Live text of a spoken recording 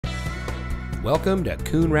Welcome to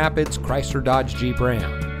Coon Rapids Chrysler Dodge Jeep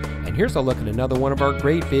Ram. And here's a look at another one of our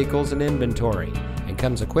great vehicles in inventory, and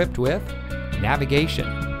comes equipped with navigation,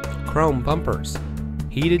 chrome bumpers,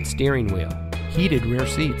 heated steering wheel, heated rear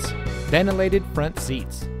seats, ventilated front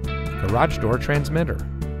seats, garage door transmitter,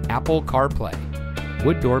 Apple CarPlay,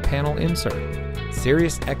 wood door panel insert,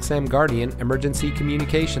 Sirius XM Guardian emergency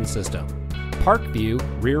communication system, Park View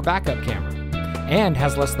rear backup camera, and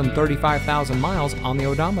has less than 35,000 miles on the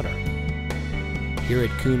odometer. Here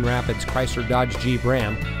at Coon Rapids Chrysler Dodge Jeep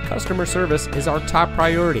Ram, customer service is our top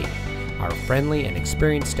priority. Our friendly and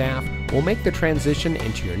experienced staff will make the transition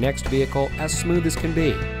into your next vehicle as smooth as can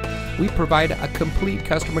be. We provide a complete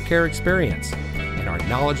customer care experience, and our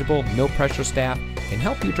knowledgeable, no-pressure staff can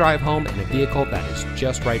help you drive home in a vehicle that is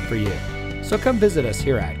just right for you. So come visit us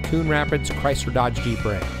here at Coon Rapids Chrysler Dodge Jeep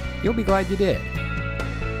Ram. You'll be glad you did.